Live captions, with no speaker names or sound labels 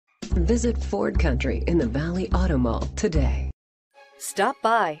Visit Ford Country in the Valley Auto Mall today. Stop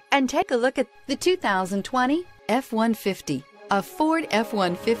by and take a look at the 2020 F-150. A Ford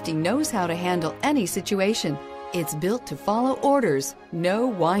F-150 knows how to handle any situation. It's built to follow orders, no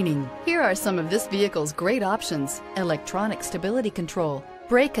whining. Here are some of this vehicle's great options: electronic stability control,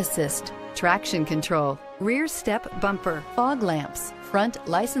 brake assist, traction control, rear step bumper, fog lamps, front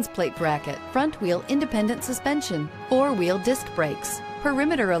license plate bracket, front wheel independent suspension, four-wheel disc brakes,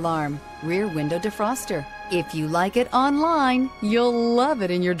 perimeter alarm, rear window defroster. If you like it online, you'll love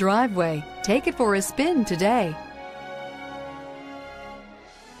it in your driveway. Take it for a spin today.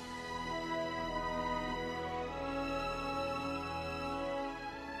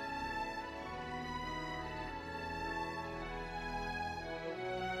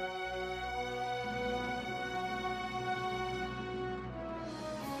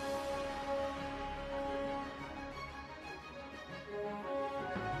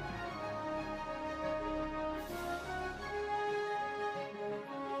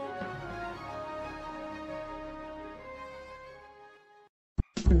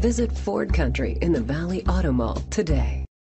 Visit Ford Country in the Valley Auto Mall today.